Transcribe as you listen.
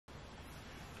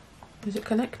Is it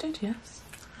connected? Yes.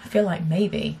 I feel like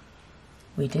maybe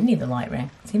we did need the light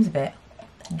ring. It seems a bit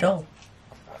dull.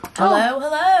 Hello,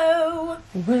 hello.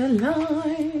 We're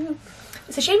live.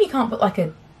 It's a shame you can't put like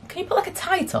a... Can you put like a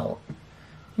title?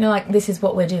 You know, like, this is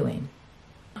what we're doing.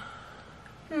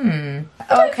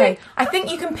 Okay. I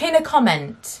think you can pin a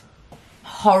comment.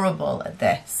 Horrible at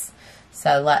this.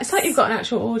 So let's... It's like you've got an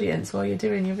actual audience while you're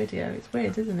doing your video. It's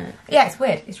weird, isn't it? Yeah, it's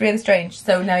weird. It's really strange.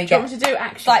 So now you Do you get... want me to do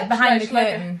action? Like behind the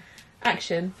curtain.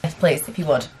 Action. Yes, please, if you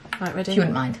would. Right, ready? If you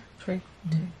wouldn't mind. 3,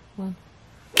 2, 1.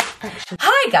 Action.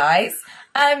 Hi guys!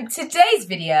 Today's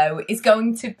video is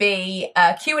going to be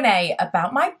a Q&A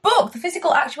about my book, the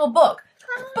physical actual book.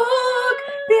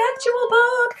 The actual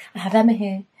book. I have Emma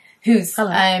here, who's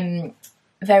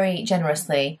very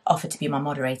generously offered to be my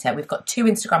moderator. We've got 2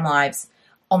 Instagram lives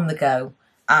on the go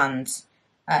and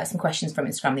some questions from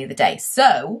Instagram the other day.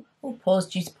 So, pause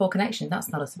due to poor connection. That's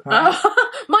not a surprise.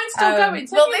 Mine's still going.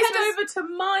 So well, you head over to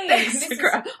my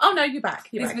Instagram. Oh no, you're back.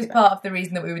 This was part of the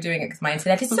reason that we were doing it because my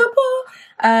internet is so poor.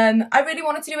 I really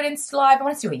wanted to do an Insta live. I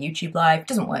wanted to do a YouTube live. It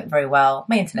doesn't work very well.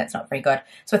 My internet's not very good.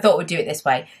 So I thought we'd do it this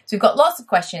way. So we've got lots of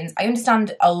questions. I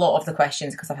understand a lot of the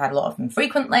questions because I've had a lot of them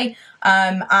frequently.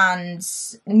 And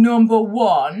number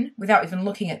 1, without even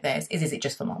looking at this, is it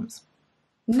just for moms?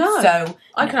 No. So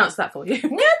I can answer that for you. No,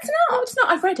 it's not. No, it's not.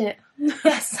 I've read it.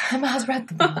 Yes, Emma has read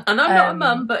the book. And I'm not a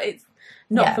mum, but it's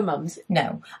not for mums.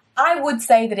 No. I would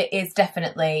say that it is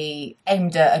definitely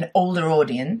aimed at an older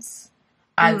audience.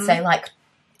 I'd say like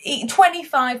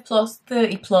 25 plus,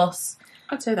 30 plus.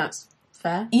 I'd say that's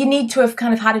fair. You need to have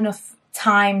kind of had enough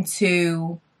time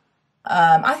to...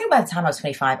 I think by the time I was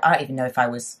 25, I don't even know if I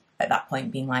was at that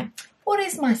point being like, what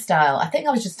is my style? I think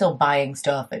I was just still buying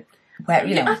stuff. Where,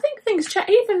 you know. I think things change.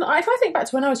 Even if I think back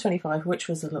to when I was 25, which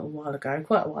was a little while ago,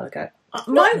 quite a while ago.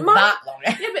 Not that long.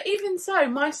 Yeah, but even so,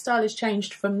 my style has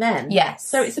changed from then. Yes.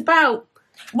 So it's about...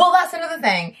 Well, that's another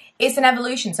thing. It's an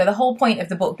evolution. So the whole point of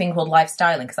the book being called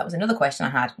Lifestyling, because that was another question I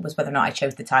had, was whether or not I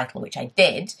chose the title, which I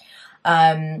did.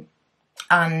 And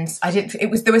I did.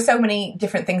 There were so many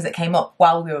different things that came up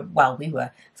while we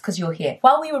were. It's because you were here.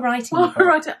 While we were writing the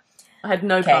book. I had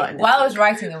no part in it. While I was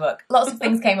writing the book, lots of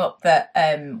things came up that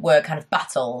were kind of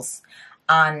battles,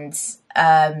 and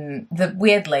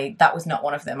weirdly, that was not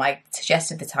one of them. I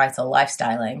suggested the title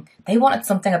Lifestyling. They wanted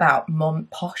something about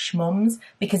posh mums,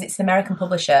 because it's an American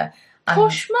publisher.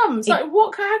 Posh mums? Like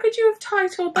what? How could you have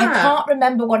titled that? I can't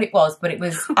remember what it was, but it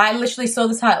was. I literally saw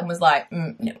the title and was like,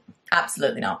 no,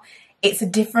 absolutely not. It's a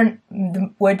different...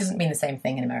 The word doesn't mean the same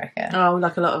thing in America. Oh,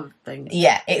 like a lot of things.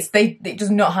 Yeah, it does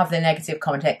not have the negative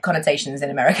connotations in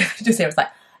America. Just here, it's like,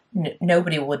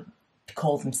 nobody would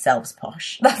call themselves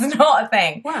posh. That's not a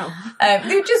thing. Wow.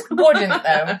 They just wouldn't,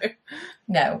 though.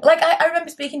 No. Like, I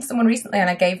remember speaking to someone recently and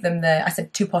I gave them I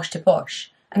said, too posh to push.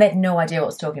 And they had no idea what I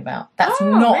was talking about. That's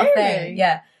not a thing.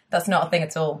 Yeah, that's not a thing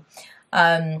at all.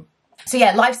 So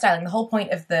yeah, lifestyling, the whole point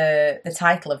of the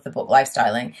title of the book,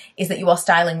 Lifestyling, is that you are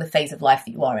styling the phase of life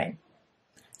that you are in.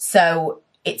 So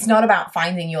it's not about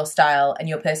finding your style and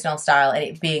your personal style and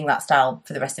it being that style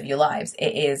for the rest of your lives.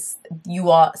 It is, you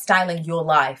are styling your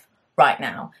life right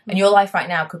now. And your life right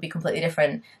now could be completely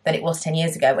different than it was 10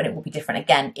 years ago, and it will be different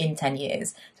again in 10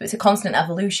 years. So it's a constant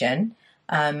evolution,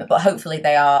 but hopefully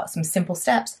they are some simple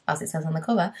steps, as it says on the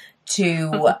cover,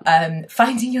 to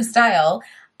finding your style.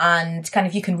 And kind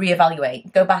of you can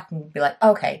reevaluate, go back and be like,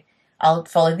 okay, I'll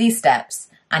follow these steps,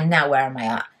 and now where am I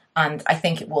at? And I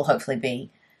think it will hopefully be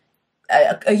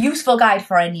a useful guide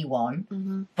for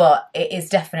anyone, but it is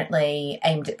definitely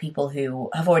aimed at people who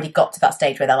have already got to that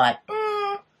stage where they're like,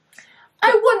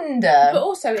 I wonder. But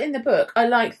also in the book, I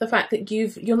like the fact that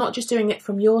you're not just doing it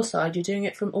from your side, you're doing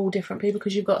it from all different people,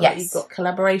 because you've got you've got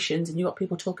collaborations and you've got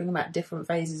people talking about different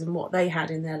phases and what they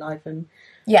had in their life and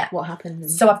what happened.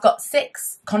 So I've got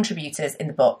 6 contributors in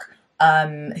the book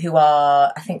who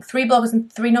are, I think, 3 bloggers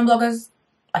and 3 non-bloggers.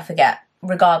 I forget.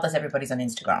 Regardless, everybody's on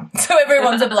Instagram, so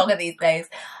everyone's a blogger these days.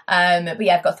 But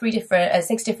yeah, I've got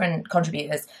 6 different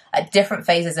contributors at different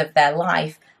phases of their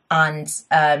life. And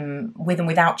with and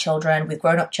without children, with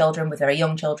grown-up children, with very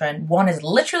young children. One has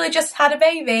literally just had a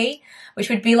baby, which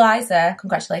would be Liza.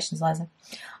 Congratulations, Liza.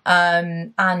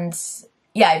 And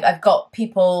yeah, I've got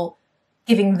people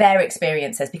giving their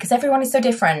experiences, because everyone is so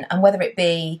different. And whether it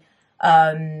be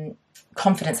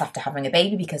confidence after having a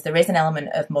baby, because there is an element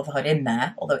of motherhood in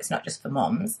there, although it's not just for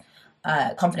moms.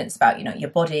 Confidence about, you know, your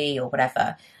body or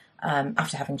whatever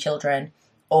after having children.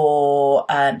 Or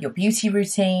your beauty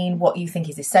routine, what you think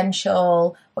is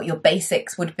essential, what your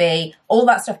basics would be, all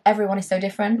that stuff. Everyone is so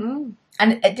different.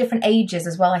 And at different ages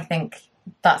as well, I think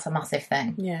that's a massive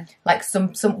thing. Yeah. Like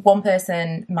one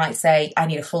person might say, I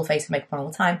need a full face of makeup on all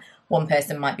the time. One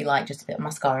person might be like, just a bit of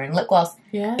mascara and lip gloss.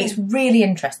 Yeah. It's really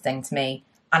interesting to me.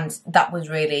 And that was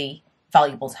really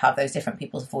valuable to have those different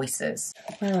people's voices.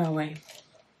 Where are we?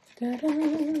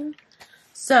 Da-da.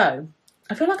 So,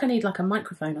 I feel like I need like a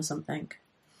microphone or something.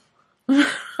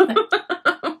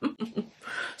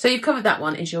 So you've covered that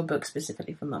one. Is your book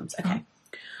specifically for mums? Okay.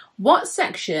 What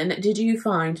section did you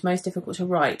find most difficult to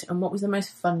write, and what was the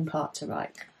most fun part to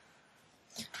write?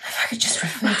 If I could just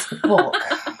refer to the book.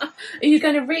 Are you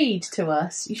going to read to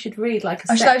us? You should read like a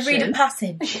section. Should I read a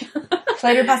passage? Should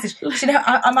I do a passage?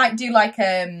 I might do like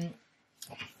a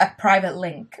private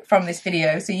link from this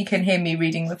video so you can hear me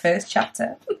reading the first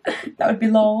chapter. That would be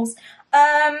lols.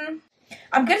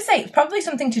 I'm going to say it's probably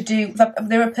something to do...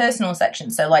 There are personal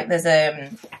sections. So, like, there's a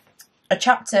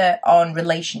chapter on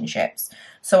relationships.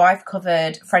 So I've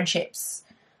covered friendships,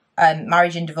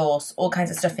 marriage and divorce, all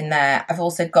kinds of stuff in there. I've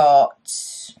also got...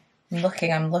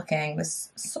 I'm looking.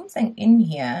 There's something in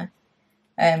here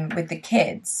with the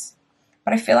kids.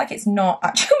 But I feel like it's not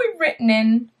actually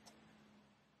written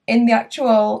in the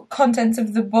actual contents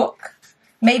of the book.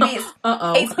 Maybe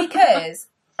it's because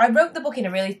I wrote the book in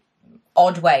a really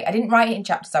odd way. I didn't write it in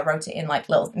chapters. I wrote it in like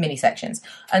little mini sections.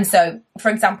 And so, for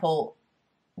example,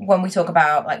 when we talk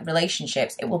about like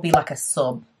relationships, it will be like a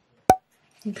sub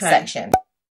section.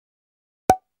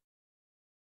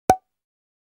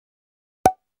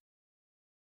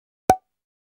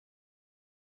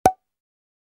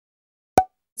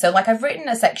 So like I've written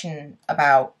a section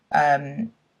about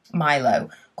Milo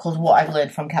called What I've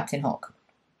Learned from Captain Hook,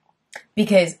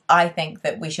 because I think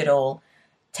that we should all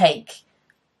take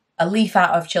a leaf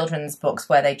out of children's books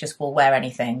where they just will wear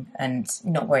anything and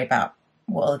not worry about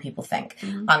what other people think.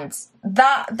 Mm-hmm. And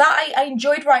that I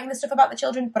enjoyed writing the stuff about the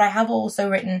children, but I have also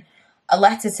written a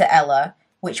letter to Ella,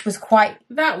 which was quite...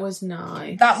 That was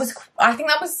nice. I think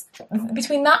that was,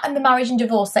 between that and the marriage and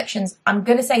divorce sections, I'm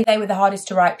going to say they were the hardest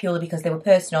to write purely because they were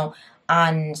personal,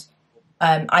 and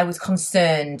I was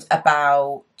concerned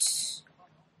about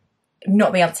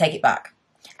not being able to take it back.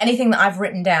 Anything that I've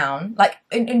written down, like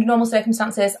in normal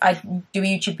circumstances, I do a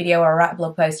YouTube video or I write a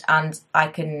blog post and I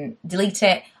can delete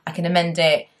it, I can amend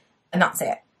it, and that's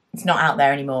it. It's not out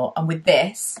there anymore. And with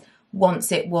this,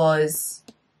 once it was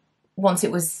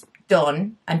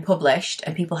done and published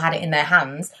and people had it in their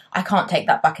hands, I can't take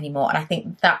that back anymore. And I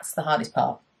think that's the hardest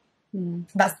part.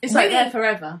 It's really, like there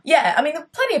forever. Yeah, I mean, there are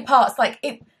plenty of parts. Like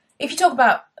if you talk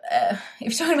about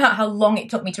how long it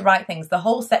took me to write things, the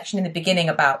whole section in the beginning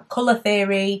about colour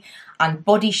theory and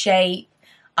body shape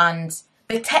and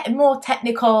the more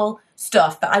technical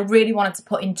stuff that I really wanted to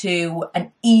put into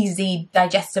an easy,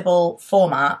 digestible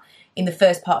format in the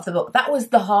first part of the book, that was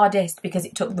the hardest because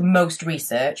it took the most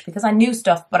research, because I knew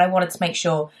stuff, but I wanted to make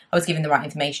sure I was giving the right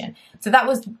information. So that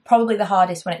was probably the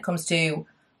hardest when it comes to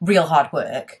real hard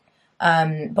work.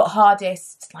 But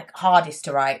hardest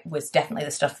to write was definitely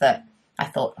the stuff that I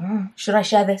thought, should I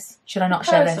share this? Should I not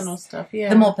share this? Personal stuff, yeah.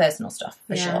 The more personal stuff,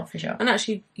 for sure. And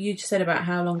actually, you just said about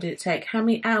how long did it take. How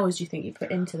many hours do you think you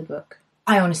put into the book?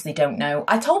 I honestly don't know.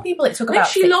 I told people it took about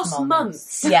 6 months. Lost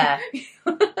months. Yeah.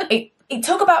 It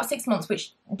took about 6 months,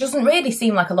 which doesn't really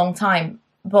seem like a long time,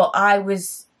 but I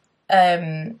was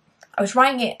writing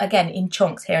it, again, in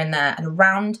chunks here and there and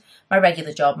around my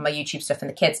regular job and my YouTube stuff and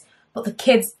the kids. But the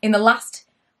kids, in the last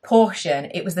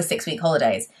portion, it was the 6-week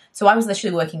holidays. So I was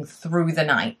literally working through the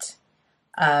night.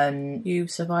 You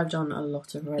survived on a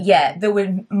lot of red. Yeah, there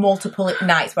were multiple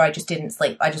nights where I just didn't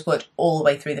sleep. I just worked all the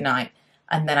way through the night.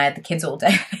 And then I had the kids all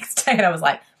day the next day and I was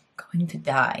like, I'm going to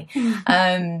die.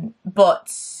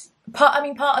 But part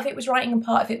of it was writing and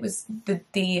part of it was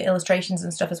the illustrations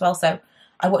and stuff as well. So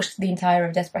I watched the entire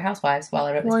of Desperate Housewives while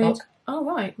I wrote this book. Oh,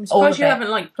 right. I'm surprised you haven't,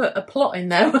 like, put a plot in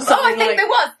there or something. Oh, I think there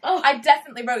was. Oh. I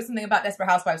definitely wrote something about Desperate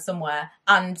Housewives somewhere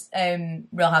and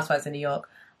Real Housewives of New York.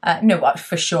 No,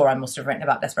 for sure I must have written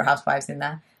about Desperate Housewives in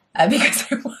there.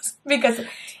 Because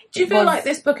do you feel like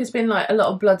this book has been, like, a lot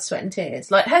of blood, sweat and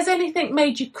tears? Like, has anything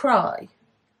made you cry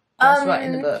whilst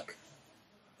writing the book?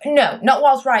 No, not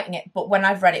whilst writing it, but when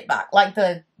I've read it back. Like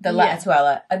the letter to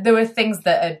Ella. There were things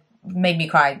that had made me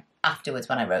cry afterwards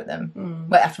when I wrote them.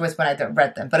 Well, afterwards when I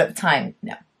read them. But at the time,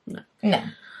 no.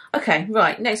 Okay,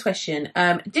 right. Next question.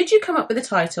 Did you come up with a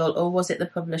title, or was it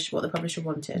what the publisher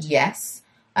wanted? Yes.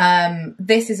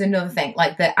 This is another thing.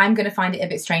 Like, I'm going to find it a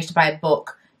bit strange to buy a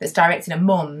book that's directed at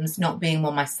mums, not being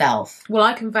one myself. Well,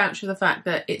 I can vouch for the fact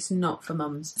that it's not for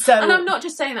mums. And I'm not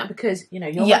just saying that because, you know,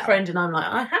 you're my friend and I'm like,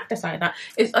 I have to say that.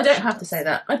 I don't have to say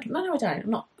that. No, I don't. I'm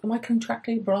not. Am I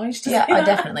contractually obliged to say that? I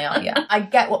definitely are, yeah. I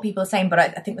get what people are saying, but I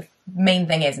think the main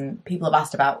thing is, and people have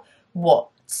asked about what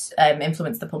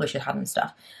influence the publisher had and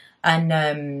stuff. And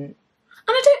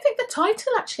I don't think the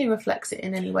title actually reflects it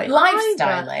in any way.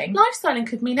 Lifestyling. Lifestyling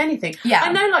could mean anything. Yeah.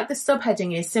 I know, like, the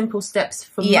subheading is Simple Steps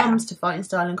for Mums to Fight in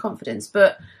Style and Confidence,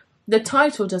 but the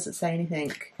title doesn't say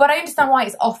anything. But I understand why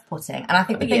it's off-putting. And I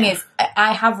think the thing is,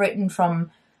 I have written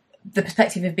from the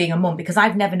perspective of being a mum, because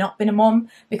I've never not been a mum,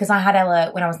 because I had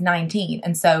Ella when I was 19.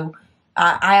 And so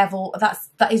I have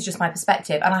that is just my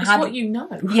perspective. And It's what you know.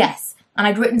 Yes. And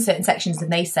I'd written certain sections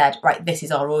and they said, right, this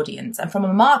is our audience. And from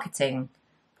a marketing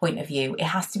point of view, it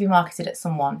has to be marketed at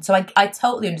someone. So I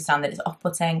totally understand that it's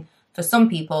off-putting for some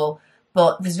people,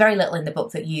 but there's very little in the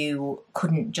book that you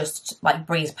couldn't just, like,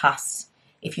 breeze past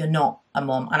if you're not a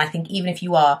mum. And I think even if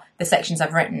you are, the sections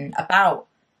I've written about,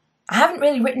 I haven't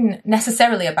really written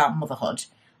necessarily about motherhood.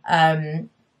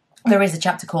 There is a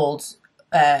chapter called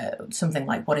something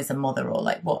like, what is a mother, or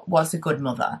like, what's a good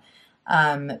mother?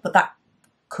 But that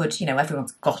could, you know,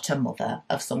 everyone's got a mother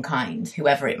of some kind,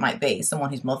 whoever it might be,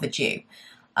 someone who's mothered you.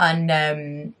 And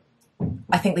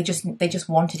I think they just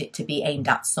wanted it to be aimed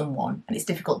at someone, and it's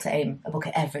difficult to aim a book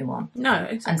at everyone. No,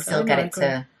 exactly. And still get it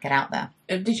to get out there.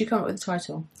 Did you come up with the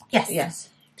title? Yes. Yes.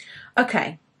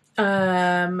 Okay.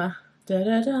 Oh,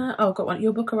 got one.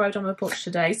 Your book arrived on my porch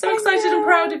today. So excited and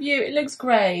proud of you. It looks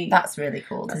great. That's really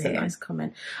cool to hear. That's a nice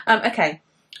comment. Okay.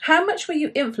 How much were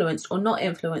you influenced or not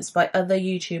influenced by other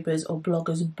YouTubers or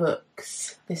bloggers'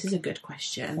 books? This is a good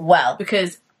question. Well,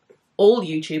 because all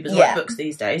YouTubers write books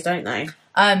these days, don't they?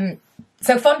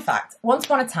 So fun fact, once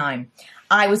upon a time,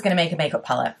 I was going to make a makeup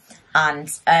palette, and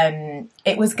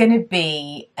it was going to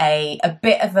be a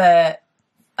bit of a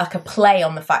play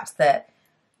on the fact that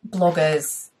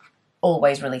bloggers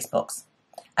always release books.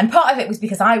 And part of it was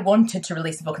because I wanted to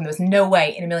release a book, and there was no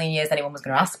way in a million years anyone was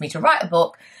going to ask me to write a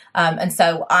book. And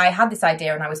so I had this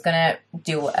idea, and I was going to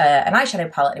do an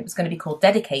eyeshadow palette. It was going to be called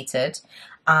Dedicated.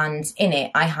 And in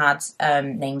it, I had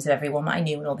names of everyone that I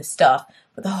knew and all this stuff.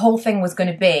 But the whole thing was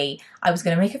going to be, I was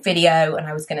going to make a video, and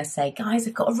I was going to say, guys,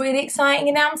 I've got a really exciting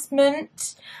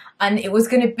announcement. And it was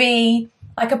going to be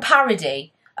like a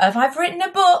parody of I've written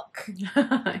a book.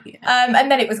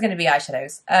 And then it was going to be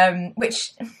eyeshadows,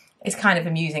 which is kind of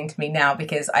amusing to me now,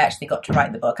 because I actually got to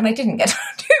write the book and I didn't get to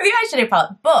do the eyeshadow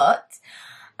palette. But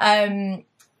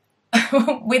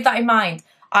with that in mind,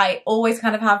 I always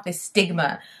kind of have this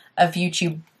stigma of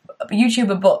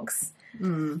YouTuber books.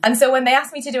 And so when they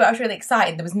asked me to do it, I was really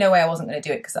excited. There was no way I wasn't going to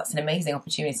do it, because that's an amazing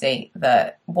opportunity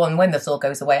that, when this all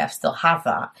goes away, I still have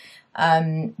that.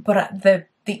 But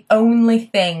the only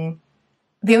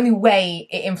way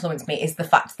it influenced me is the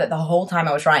fact that the whole time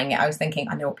I was writing it, I was thinking,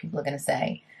 I know what people are going to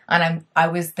say. And I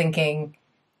was thinking,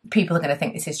 people are going to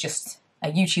think this is just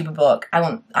a YouTuber book.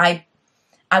 I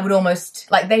would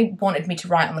almost, like, they wanted me to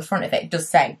write on the front of it. It does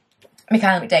say,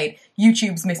 Michaela McDade,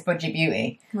 YouTube's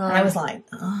MissBudgetBeauty. Right. And I was like,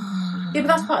 oh. Yeah, but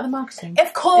that's part of the marketing.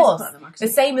 Of course. The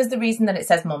same as the reason that it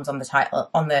says Mums on the title,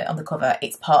 on the cover.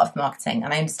 It's part of the marketing,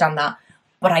 and I understand that,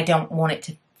 but I don't want it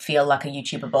to feel like a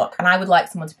YouTuber book. And I would like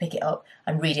someone to pick it up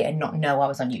and read it and not know I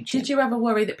was on YouTube. Did you ever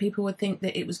worry that people would think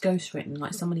that it was ghostwritten,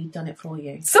 like somebody had done it for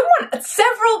you?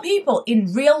 Several people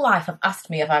in real life have asked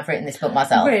me if I've written this book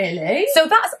myself. Really? So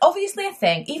that's obviously a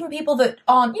thing. Even people that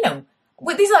aren't, you know,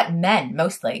 these are like men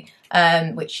mostly,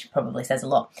 which probably says a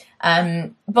lot.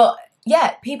 But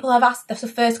yeah, people have asked, that's the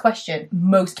first question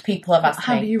most people have asked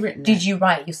me. Have you written it? Did you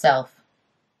write it yourself?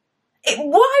 Why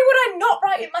would I not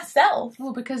write it myself?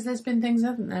 Well, because there's been things,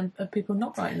 haven't there, of people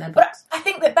not writing their books. But I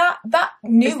think that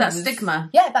news... It's that stigma.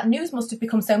 Yeah, that news must have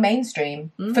become so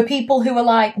mainstream for people who are,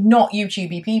 like, not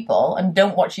YouTube-y people and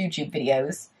don't watch YouTube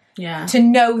videos. Yeah. To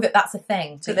know that that's a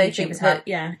thing. So they think that,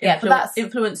 but that's...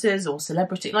 influencers or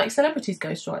celebrities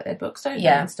ghostwrite their books, don't they,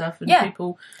 and stuff, and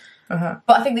people... But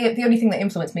I think the only thing that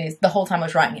influenced me is the whole time I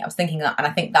was writing it, I was thinking that, and I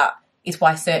think that is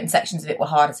why certain sections of it were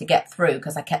harder to get through,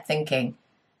 because I kept thinking,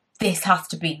 this has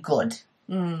to be good.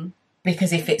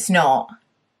 Because if it's not,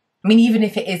 I mean, even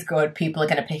if it is good, people are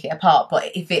going to pick it apart.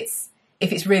 But if it's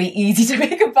really easy to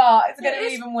pick apart, it's going to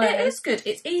be even worse. It is good.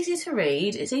 It's easy to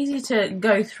read. It's easy to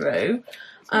go through.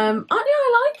 I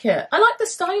like it. I like the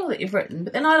style that you've written,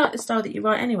 but then I like the style that you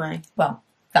write anyway. Well,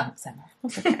 thanks, Emma.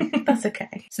 That's okay. That's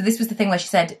okay. So this was the thing where she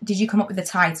said, did you come up with the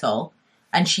title?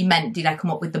 And she meant, did I come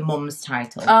up with the mum's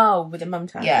title? Oh, with the mum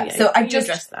title. Yeah. So I just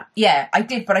addressed that. Yeah, I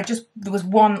did, but there was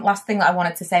one last thing that I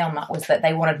wanted to say on that, was that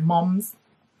they wanted moms.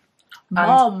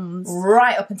 Moms.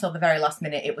 Right up until the very last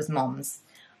minute, it was moms.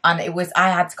 And I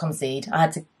had to concede. I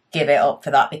had to give it up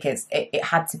for that, because it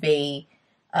had to be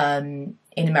in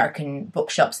American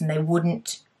bookshops, and they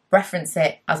wouldn't reference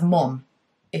it as mum.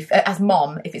 if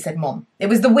it said mom. It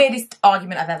was the weirdest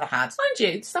argument I've ever had. Mind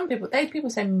you, some people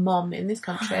say mom in this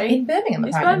country. In Birmingham,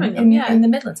 it's apparently. Birmingham, yeah. In the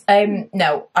Midlands.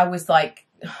 No, I was like,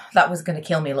 that was going to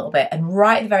kill me a little bit. And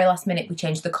right at the very last minute, we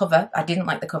changed the cover. I didn't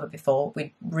like the cover before.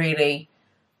 We really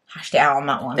hashed it out on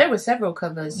that one. There were several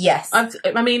covers. Yes. I've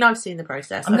seen the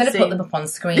process. I'm going to put them up on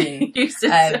screen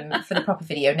for the proper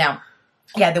video. Now,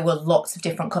 yeah, there were lots of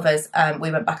different covers.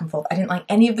 We went back and forth. I didn't like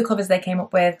any of the covers they came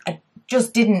up with. I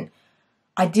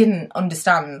didn't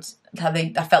understand how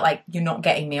I felt like you're not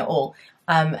getting me at all.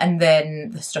 And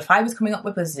then the stuff I was coming up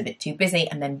with was a bit too busy.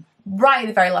 And then right at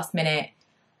the very last minute,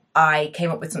 I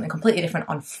came up with something completely different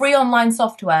on free online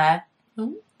software.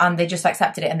 Mm. And they just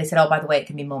accepted it, and they said, "Oh, by the way, it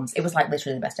can be mums." It was like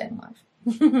literally the best day of my life.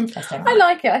 Best day of my life. I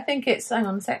like it. I think it's, hang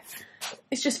on a sec.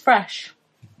 It's just fresh.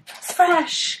 It's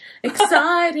fresh,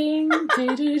 exciting.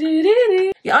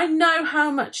 Yeah, I know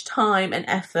how much time and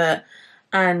effort,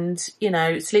 and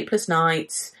sleepless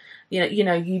nights.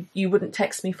 You wouldn't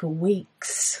text me for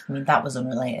weeks. I mean, that was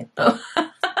unrelated.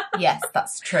 Yes,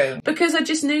 that's true. Because I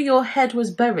just knew your head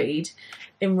was buried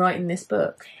in writing this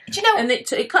book. Do you know? And it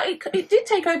did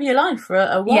take over your life for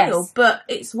a while, yes. But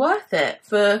it's worth it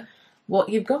for what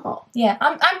you've got. Yeah,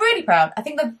 I'm really proud. I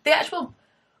think the actual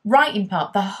writing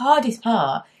part, the hardest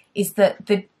part, is that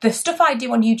the stuff I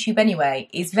do on YouTube anyway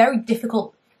is very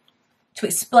difficult to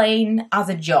explain as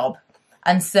a job.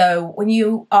 And so when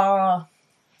you are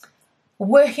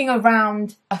working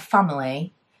around a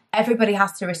family, everybody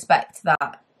has to respect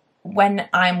that when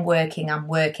I'm working,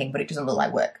 but it doesn't look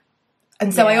like work.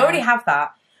 And so I already have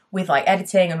that with like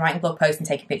editing and writing blog posts and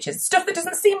taking pictures, stuff that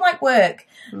doesn't seem like work.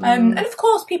 And of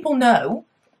course people know,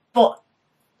 but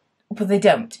they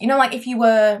don't. Like if you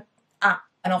were at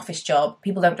an office job,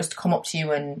 people don't just come up to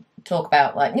you and talk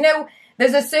about like,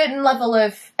 there's a certain level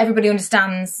of everybody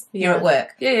understands you're at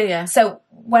work. Yeah. So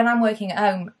when I'm working at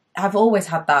home, I've always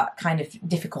had that kind of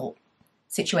difficult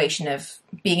situation of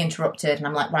being interrupted, and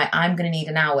I'm like, right, I'm going to need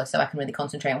an hour so I can really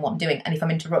concentrate on what I'm doing. And if I'm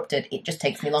interrupted, it just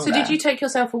takes me longer. So did you take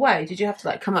yourself away? Did you have to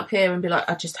like come up here and be like,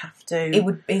 I just have to? It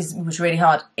was really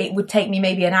hard. It would take me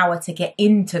maybe an hour to get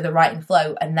into the writing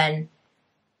flow, and then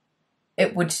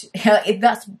it would.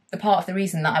 That's the part of the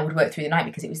reason that I would work through the night,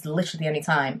 because it was literally the only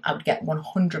time I would get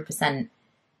 100%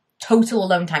 total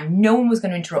alone time. No one was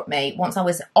going to interrupt me. Once I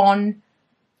was on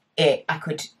it, I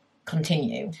could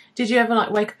continue. Did you ever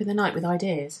like wake up in the night with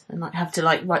ideas and like have to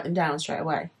like write them down straight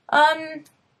away?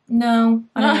 No,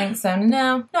 I don't think so.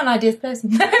 No, not an ideas person.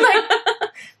 No.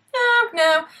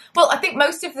 Well, I think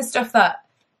most of the stuff that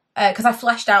because I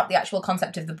fleshed out the actual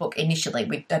concept of the book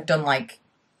initially. I've done like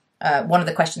one of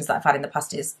the questions that I've had in the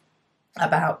past is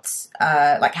about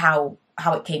like how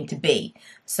it came to be.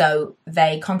 So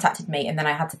they contacted me and then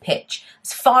I had to pitch.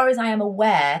 As far as I am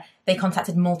aware, they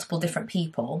contacted multiple different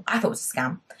people. I thought it was a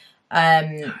scam.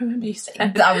 I remember you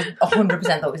saying that. I was 100%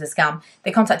 thought it was a scam.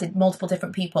 They contacted multiple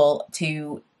different people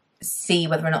to see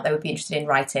whether or not they would be interested in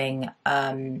writing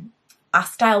a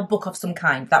style book of some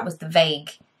kind. That was the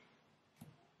vague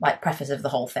like preface of the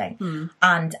whole thing.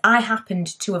 And I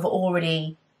happened to have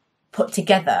already put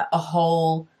together a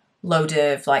whole load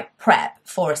of like prep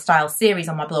for a style series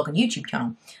on my blog and YouTube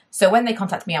channel. So when they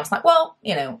contacted me, I was like, well,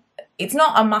 it's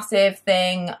not a massive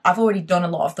thing. I've already done a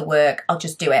lot of the work. I'll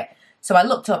just do it. So I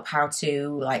looked up how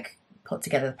to like put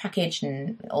together the package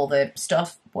and all the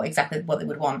stuff, exactly what they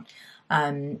would want.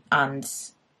 And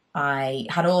I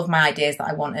had all of my ideas that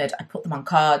I wanted. I put them on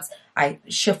cards. I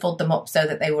shuffled them up so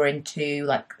that they were into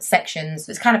like sections.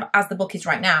 It's kind of as the book is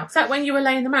right now. Is that when you were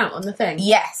laying them out on the thing?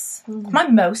 Yes. My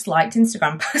most liked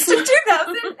Instagram post of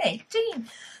 2018.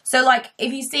 So like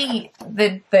if you see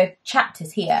the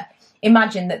chapters here,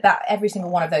 imagine that every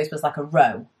single one of those was like a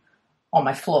row on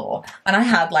my floor, and I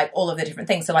had like all of the different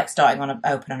things. So like starting on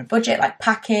open on a budget, like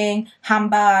packing,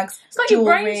 handbags, it's like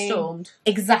jewelry. You brainstormed.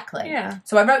 Exactly. Yeah.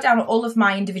 So I wrote down all of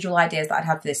my individual ideas that I'd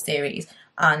had for this series,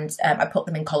 and I put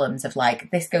them in columns of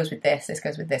like this goes with this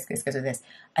goes with this goes with this,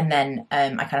 and then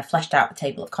I kind of fleshed out the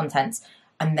table of contents,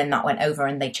 and then that went over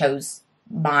and they chose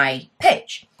my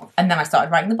pitch, and then I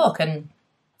started writing the book, and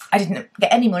I didn't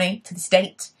get any money to this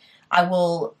date. I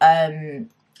will.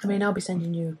 I'll be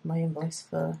sending you my invoice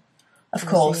for. Of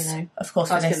course,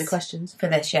 asking the questions for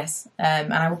this, yes,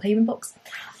 and I will pay you in books,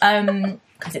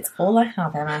 because it's all I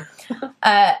have, Emma.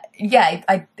 I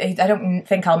don't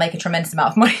think I'll make a tremendous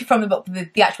amount of money from the book.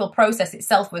 The actual process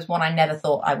itself was one I never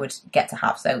thought I would get to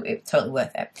have, so it's totally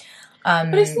worth it.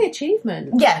 But it's the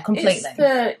achievement. Yeah,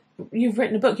 completely. You've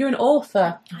written a book. You're an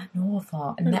author. I'm an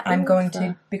author, and I'm going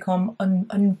to become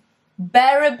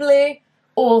unbearably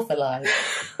author-like.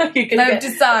 I've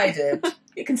decided.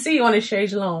 You can see you on his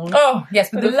chaise longue. Oh,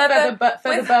 yes, with the leather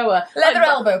boa. Leather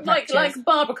elbow patches. Like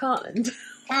Barbara Cartland.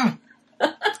 Oh,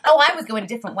 I was going a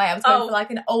different way. I was going for like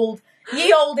an old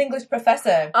English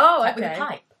professor. Oh, okay. With a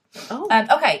pipe. Oh.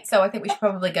 Okay, so I think we should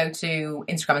probably go to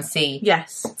Instagram and see.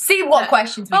 Yes. See what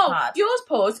questions we've had. Yours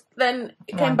paused, then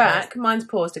it came back. Mine's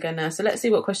paused again now. So let's see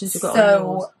what questions we've got on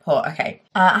yours. Okay.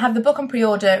 I have the book on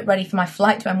pre-order ready for my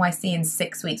flight to NYC in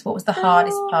 6 weeks. What was the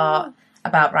hardest part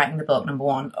about writing the book? Number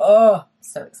one. Oh,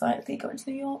 so excited for you going to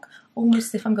New York. Almost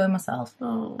as if I'm going myself.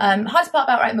 Oh. Hardest part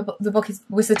about writing the book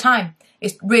was the time.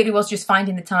 It really was just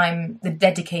finding the time, the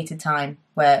dedicated time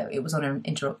where it was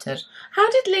uninterrupted. How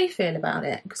did Lee feel about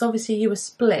it? Because obviously you were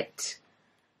split.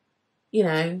 You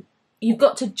know, you've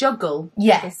got to juggle.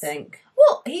 Yes. I think.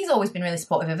 Well, he's always been really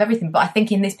supportive of everything, but I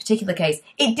think in this particular case,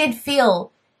 it did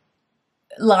feel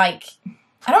like,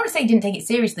 I don't want to say he didn't take it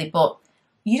seriously, but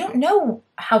you don't know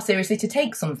how seriously to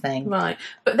take something. Right.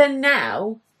 But then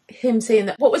now, him seeing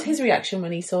that, what was his reaction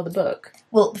when he saw the book?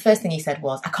 Well, the first thing he said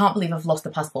was, I can't believe I've lost the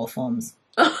passport forms.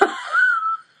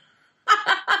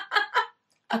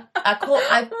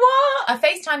 I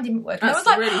FaceTimed him at work. That's I was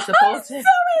like, really supportive. I'm so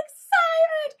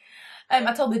excited.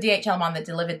 I told the DHL man that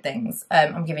delivered things,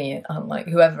 I'm giving you, like,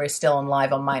 whoever is still on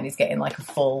live on mine is getting like a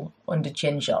full under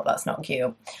chin shot. That's not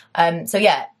cute. So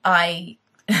yeah, I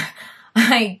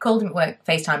called him at work,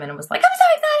 FaceTime, and I was like, I'm so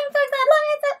excited.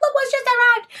 Look what's just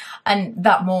arrived. And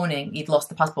that morning, he'd lost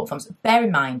the passport forms. Bear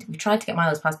in mind, we tried to get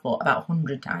Milo's passport about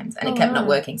 100 times, and it kept not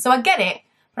working. So I get it,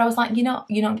 but I was like, you're not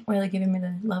really giving me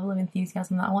the level of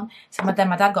enthusiasm that I want. So then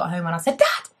my dad got home, and I said,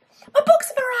 Dad, my books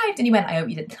have arrived. And he went, I hope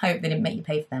they didn't make you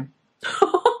pay for them.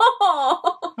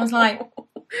 I was like...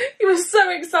 He was so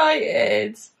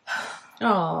excited.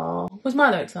 Oh, was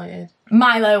Milo excited?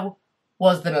 Milo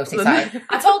was the most excited.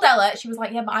 I told Ella, she was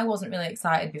like, yeah, but I wasn't really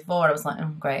excited before. I was like,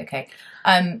 oh, great, okay.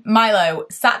 Milo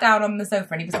sat down on the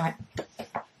sofa and he was like,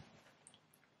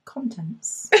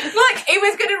 contents. Like, he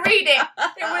was going to read it.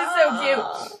 It was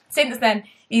so cute. Since then,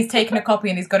 he's taken a copy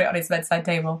and he's got it on his bedside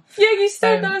table. Yeah, you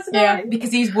said that was nice. Yeah,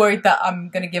 because he's worried that I'm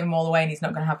going to give them all away and he's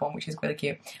not going to have one, which is really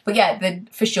cute. But yeah,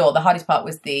 for sure, the hardest part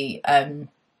was the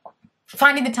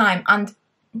finding the time. And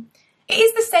it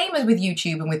is the same as with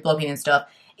YouTube and with blogging and stuff.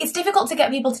 It's difficult to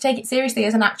get people to take it seriously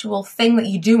as an actual thing that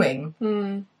you're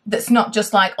doing. That's not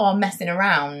just like, oh, messing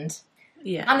around.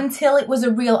 Yeah. And until it was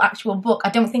a real actual book, I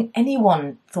don't think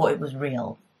anyone thought it was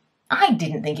real. I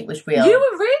didn't think it was real. You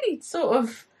were really sort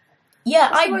of... Yeah,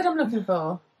 What's the word I'm looking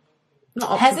for?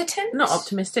 Not hesitant? Not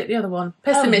optimistic, the other one.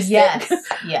 Pessimistic. Oh,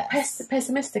 yes.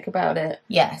 Pessimistic about it.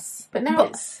 Yes. But now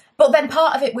it's... But then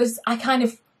part of it was, I kind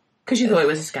of... Because you thought it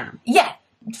was a scam. Yeah,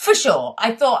 for sure.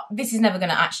 I thought, this is never going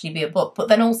to actually be a book. But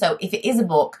then also, if it is a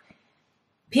book,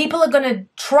 people are going to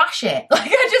trash it.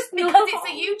 Like, just because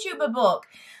it's a YouTuber book.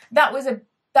 That was a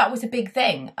big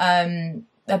thing. A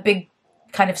big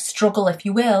kind of struggle, if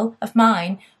you will, of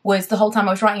mine, was the whole time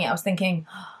I was writing it, I was thinking,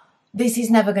 this is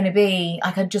never going to be,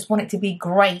 like, I just want it to be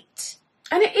great.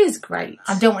 And it is great.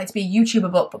 I don't want it to be a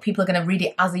YouTuber book, but people are going to read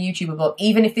it as a YouTuber book.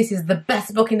 Even if this is the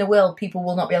best book in the world, people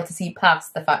will not be able to see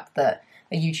past the fact that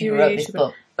a YouTuber wrote this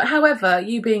book. But however,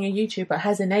 you being a YouTuber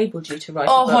has enabled you to write a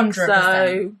book. 100%.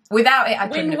 So without it, I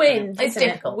couldn't have done it. It's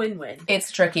difficult. Win-win. It's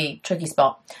a tricky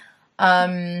spot.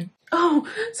 Oh,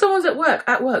 someone's at work,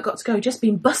 got to go, just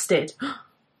been busted.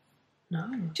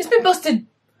 No. Just been busted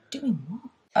doing what?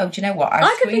 Oh, do you know what? I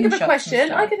can think of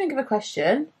a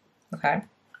question. Okay.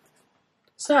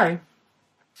 So,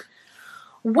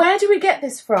 where do we get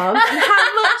this from and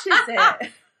how much is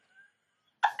it?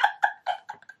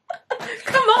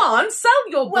 Come on, sell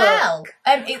your book. Well,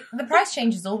 the price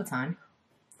changes all the time.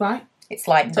 Right. It's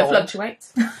like so it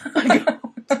fluctuates.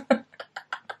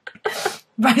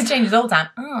 Price changes all the time.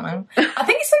 I don't know. I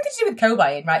think it's something to do with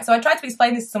co-buying, right? So I tried to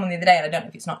explain this to someone the other day, and I don't know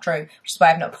if it's not true, which is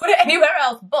why I've not put it anywhere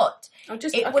else. But I'll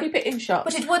keep it in shop.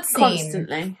 But it would seem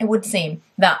constantly. It would seem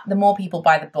that the more people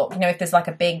buy the book, you know, if there's like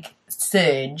a big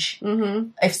surge,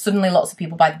 if suddenly lots of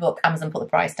people buy the book, Amazon put the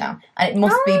price down, and it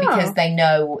must be because they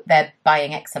know they're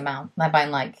buying X amount. They're buying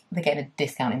they're getting a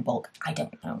discount in bulk. I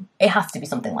don't know. It has to be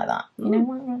something like that. You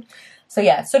know. So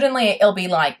yeah, suddenly it'll be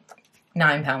like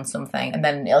 £9 something, and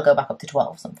then it'll go back up to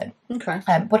 12 something. Okay.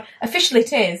 But officially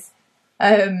it is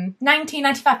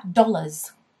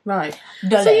 $19.95. Right.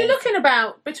 Dollars. So you're looking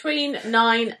about between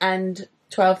 £9 and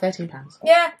 £12-13.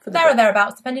 Yeah, there or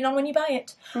thereabouts, depending on when you buy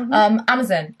it.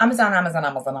 Amazon.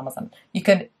 You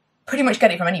can pretty much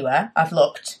get it from anywhere. I've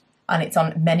looked, and it's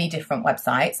on many different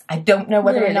websites. I don't know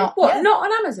whether or not... What, not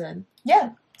on Amazon?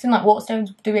 Yeah. It's in like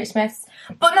Waterstones, WH Smith's,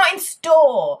 but not in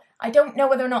store. I don't know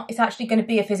whether or not it's actually going to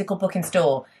be a physical book in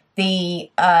store. the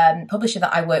publisher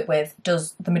that I work with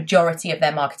does the majority of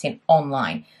their marketing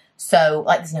online. So,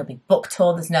 like, there's no big book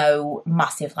tour, there's no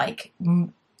massive, like,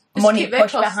 money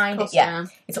push behind it. Yeah,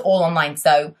 it's all online.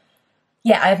 So,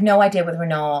 yeah, I have no idea whether or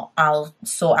not I'll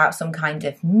sort out some kind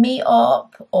of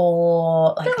meet-up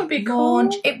or, like, that would be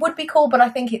launch. cool. It would be cool, but I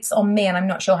think it's on me, and I'm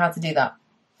not sure how to do that.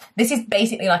 This is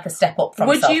basically like a step up from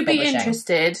Would you be self-publishing.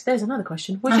 interested? There's another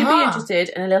question. Would you be interested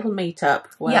in a little meetup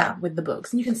with the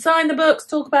books? And you can sign the books,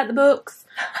 talk about the books.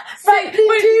 Right, sing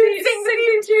the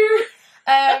theme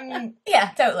tune.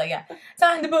 Yeah, totally, yeah.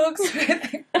 Sign the books. We'll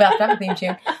have to have a theme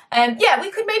tune. Yeah,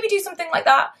 we could maybe do something like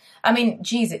that. I mean,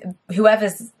 geez,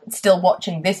 whoever's still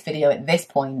watching this video at this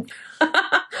point,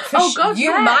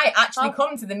 you might actually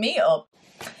come to the meetup.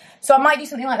 So I might do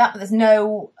something like that, but there's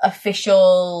no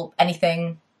official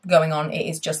anything going on. It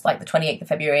is just like the 28th of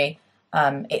February.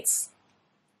 It's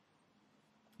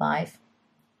live.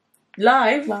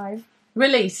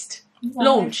 Released.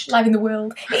 Launched. Live in the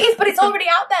world. It is, but it's already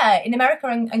out there in America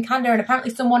and Canada, and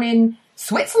apparently someone in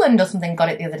Switzerland or something got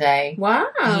it the other day. Wow.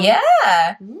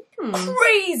 Yeah.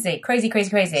 Crazy.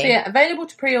 So yeah, available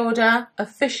to pre-order,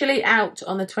 officially out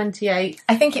on the 28th.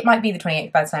 I think it might be the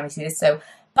 28th by the time you see this, so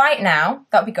buy it now.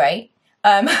 That would be great.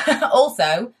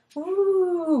 Also,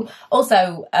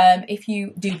 if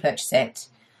you do purchase it,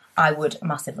 I would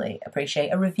massively appreciate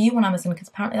a review on Amazon, because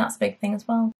apparently that's a big thing as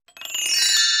well.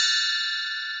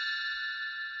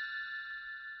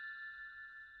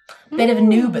 Bit of a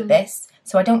noob at this,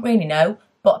 so I don't really know,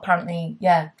 but apparently,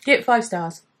 yeah. Get 5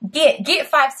 stars. Get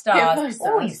 5 stars. Get 5 stars.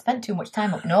 Oh, you spent too much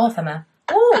time up north, Emma.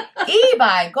 Oh,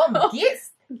 by God, get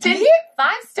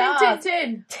 5 stars.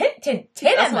 Tin. That's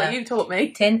Emma. What you taught me.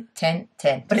 Tin.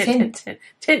 But a tint.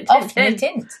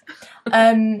 Tint.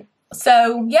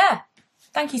 So, yeah,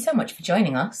 thank you so much for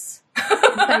joining us.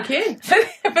 Thank you.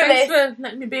 Thanks for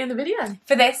letting me be in the video.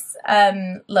 For this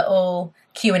little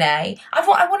Q&A.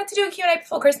 I wanted to do a Q&A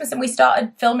before Christmas, and we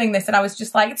started filming this, and I was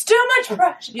just like, it's too much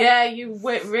pressure. Yeah, you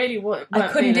really weren't. I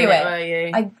couldn't do it. Were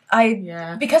you?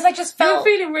 Because I just felt... You were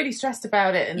feeling really stressed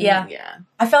about it. And yeah.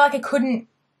 I felt like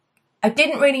I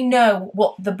didn't really know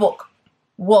what the book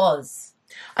was.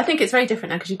 I think it's very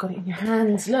different now because you've got it in your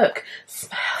hands. Look,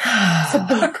 smell. It's a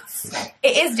book.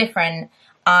 It is different,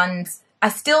 and I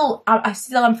still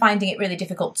am finding it really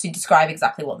difficult to describe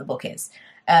exactly what the book is.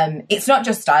 It's not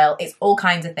just style, it's all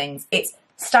kinds of things. It's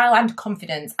style and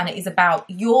confidence, and it is about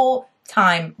your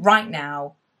time right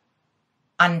now.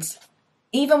 And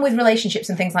even with relationships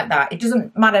and things like that, it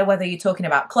doesn't matter whether you're talking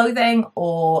about clothing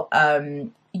or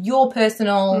your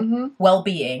personal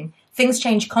well-being. Things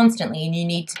change constantly, and you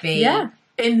need to be... Yeah,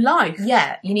 in life.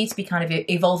 Yeah, you need to be kind of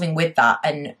evolving with that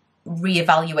and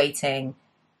reevaluating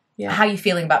how you're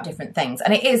feeling about different things.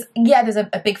 And it is, there's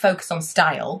a big focus on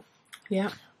style. Yeah.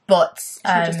 But it's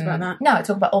not just about that. No, I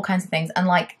talk about all kinds of things, and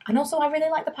also I really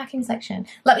like the packing section.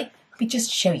 Let me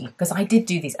just show you, because I did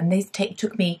do these, and they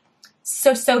took me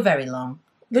so very long.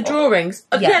 The drawings.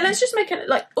 Yeah, let's just make it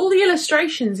like all the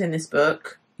illustrations in this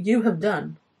book you have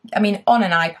done. I mean, on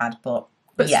an iPad, but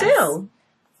yes. Still.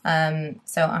 So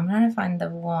I'm trying to find the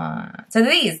one. So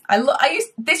these,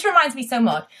 this reminds me so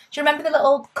much. Do you remember the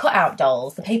little cutout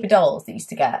dolls, the paper dolls that you used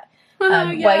to get?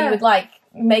 Where you would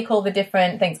make all the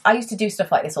different things. I used to do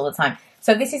stuff like this all the time.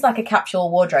 So this is like a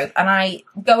capsule wardrobe, and I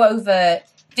go over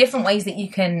different ways that you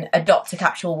can adopt a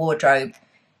capsule wardrobe.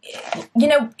 You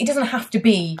know, it doesn't have to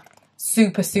be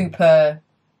super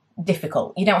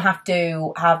difficult. You don't have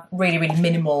to have really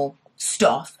minimal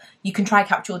stuff. You can try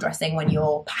capsule dressing when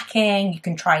you're packing. You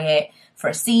can try it for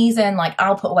a season. Like,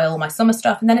 I'll put away all my summer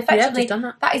stuff, and then effectively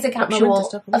that is a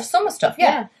capsule of summer stuff.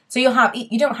 Yeah. So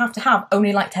you don't have to have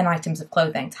only like 10 items of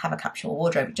clothing to have a capsule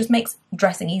wardrobe. It just makes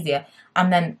dressing easier.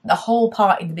 And then the whole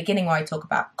part in the beginning where I talk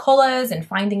about colours and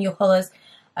finding your colours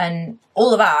and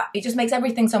all of that, it just makes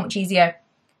everything so much easier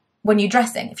when you're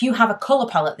dressing. If you have a colour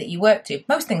palette that you work to,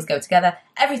 most things go together.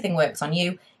 Everything works on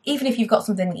you. Even if you've got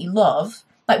something that you love,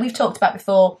 like we've talked about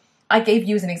before, I gave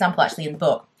you as an example actually in the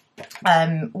book,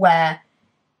 where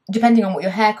depending on what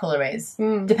your hair colour is,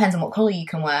 depends on what colour you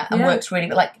can wear, and works really,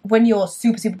 like when you're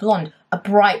super blonde, a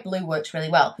bright blue works really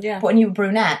well. Yeah. But when you were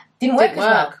brunette, didn't work as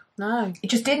well. No. It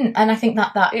just didn't. And I think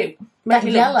that it made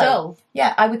me look dull.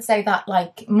 Yeah, I would say that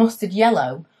like mustard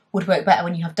yellow would work better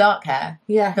when you have dark hair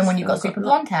than when you've got super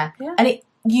blonde hair. Yeah. And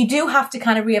you do have to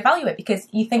kind of reevaluate, because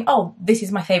you think, oh, this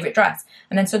is my favourite dress,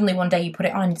 and then suddenly one day you put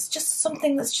it on and it's just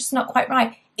something that's just not quite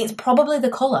right. It's probably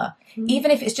the colour. Even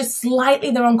if it's just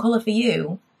slightly the wrong colour for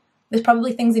you, there's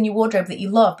probably things in your wardrobe that you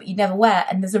love but you never wear,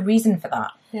 and there's a reason for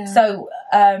that. Yeah. So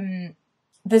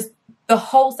there's the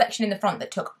whole section in the front that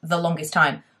took the longest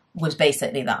time was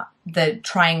basically that. The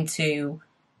trying to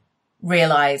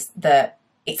realise that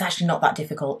it's actually not that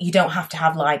difficult. You don't have to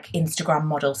have like Instagram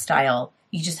model style.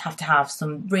 You just have to have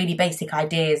some really basic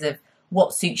ideas of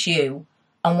what suits you.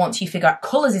 And once you figure out,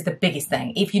 colours is the biggest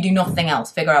thing. If you do nothing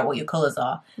else, figure out what your colours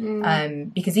are.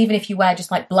 Because even if you wear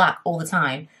just like black all the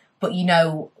time, but you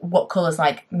know what colours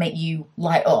like make you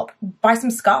light up, buy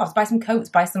some scarves, buy some coats,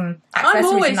 buy some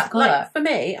accessories in that colour. Like, for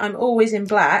me, I'm always in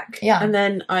black. Yeah. And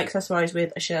then I accessorise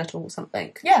with a shirt or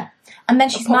something. Yeah. And then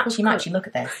she's matchy. Look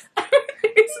at this.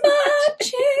 It's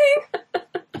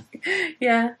matching.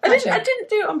 Yeah. I didn't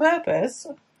do it on purpose.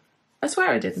 I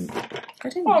swear I didn't. I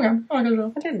didn't.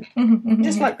 I didn't.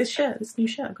 Just like this new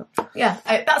shirt I got. Yeah,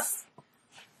 I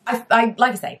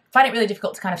like I say, find it really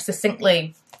difficult to kind of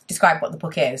succinctly describe what the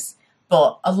book is,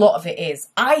 but a lot of it is,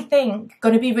 I think,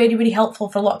 going to be really, really helpful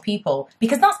for a lot of people,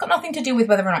 because that's got nothing to do with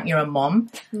whether or not you're a mum.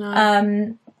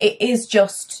 No. It is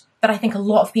just that I think a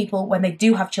lot of people, when they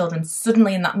do have children,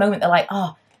 suddenly in that moment, they're like,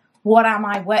 oh, what am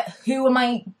I? Who am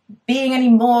I being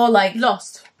anymore? Like,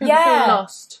 lost. People feel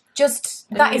lost. Just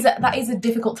that is a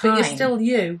difficult time. But you're still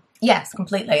you. Yes,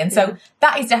 completely. And so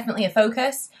that is definitely a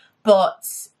focus,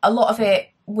 but a lot of it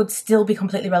would still be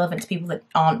completely relevant to people that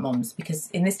aren't mums, because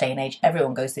in this day and age,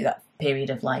 everyone goes through that period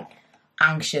of like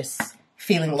anxious,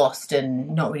 feeling lost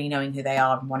and not really knowing who they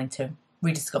are and wanting to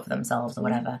rediscover themselves or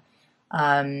whatever.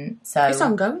 So it's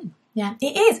ongoing. Yeah,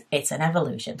 it is. It's an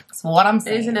evolution. That's what I'm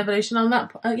saying. It is an evolution on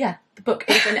that. The book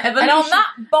is an evolution. And on that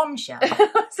bombshell,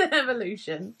 it's an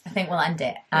evolution. I think we'll end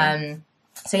it.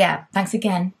 So yeah, thanks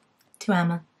again to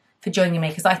Emma for joining me,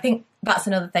 because I think that's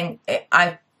another thing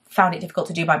I found it difficult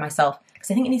to do by myself,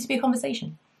 because I think it needs to be a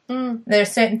conversation. There are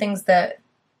certain things that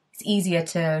it's easier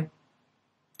to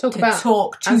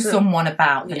talk to someone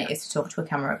about than it is to talk to a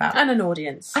camera about. And an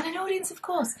audience. And an audience, of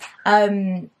course.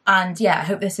 And yeah, I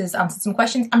hope this has answered some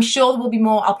questions. I'm sure there will be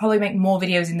more. I'll probably make more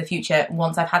videos in the future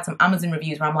once I've had some Amazon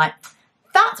reviews where I'm like,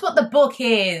 that's what the book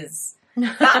is.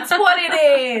 That's what it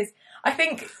is. I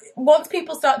think once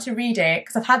people start to read it,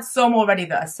 because I've had some already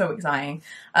that are so exciting,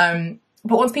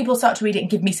 but once people start to read it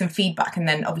and give me some feedback and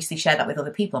then obviously share that with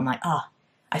other people, I'm like,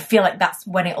 I feel like that's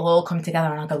when it'll all come together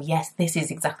and I'll go, yes, this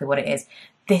is exactly what it is.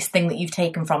 This thing that you've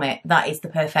taken from it, that is the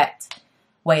perfect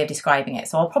way of describing it.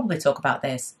 So I'll probably talk about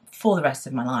this for the rest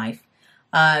of my life.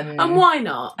 And why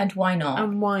not? And why not?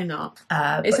 And why not?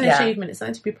 It's an achievement. It's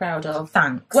something to be proud of.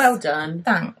 Thanks. Well done.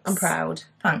 Thanks. I'm proud.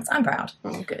 Thanks. I'm proud.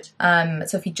 Oh, good.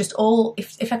 So if you just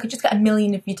if I could just get 1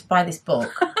 million of you to buy this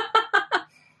book.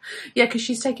 Yeah, because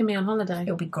she's taking me on holiday.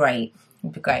 It'll be great.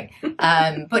 It'll be great.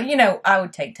 But, you know, I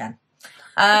would take 10.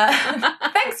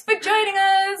 Thanks for joining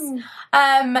us.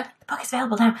 The book is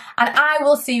available now. And I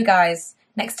will see you guys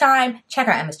next time. Check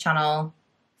out Emma's channel.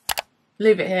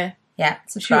 Leave it here. Yeah,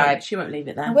 subscribe. She won't leave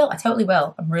it there. I will. I totally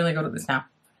will. I'm really good at this now.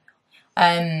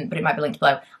 But it might be linked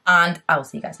below. And I will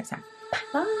see you guys next time.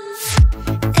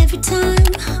 Bye. Every time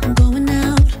I'm going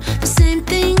out, the same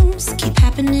things keep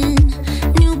happening.